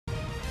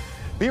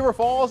Beaver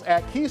Falls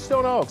at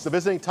Keystone Oaks, the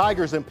visiting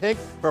Tigers in pink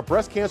for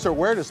Breast Cancer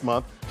Awareness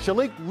Month.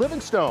 Shalik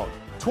Livingstone,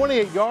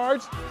 28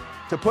 yards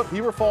to put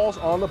Beaver Falls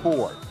on the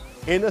board.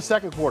 In the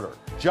second quarter,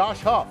 Josh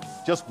Huff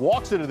just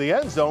walks into the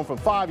end zone from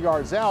 5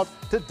 yards out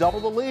to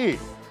double the lead.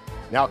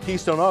 Now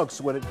Keystone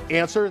Oaks with an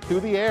answer through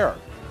the air.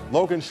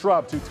 Logan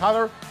Shrub to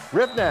Tyler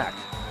Rivnak.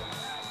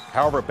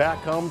 However,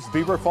 back comes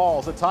Beaver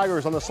Falls. The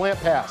Tigers on the slant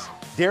pass.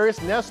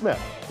 Darius Nesmith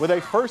with a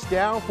first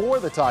down for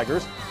the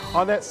Tigers.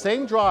 On that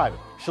same drive,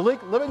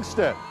 Shalik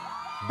Livingston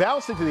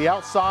bouncing to the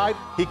outside.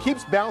 He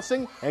keeps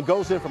bouncing and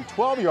goes in from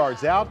 12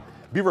 yards out.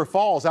 Beaver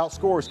Falls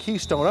outscores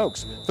Keystone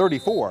Oaks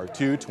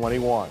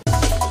 34-21.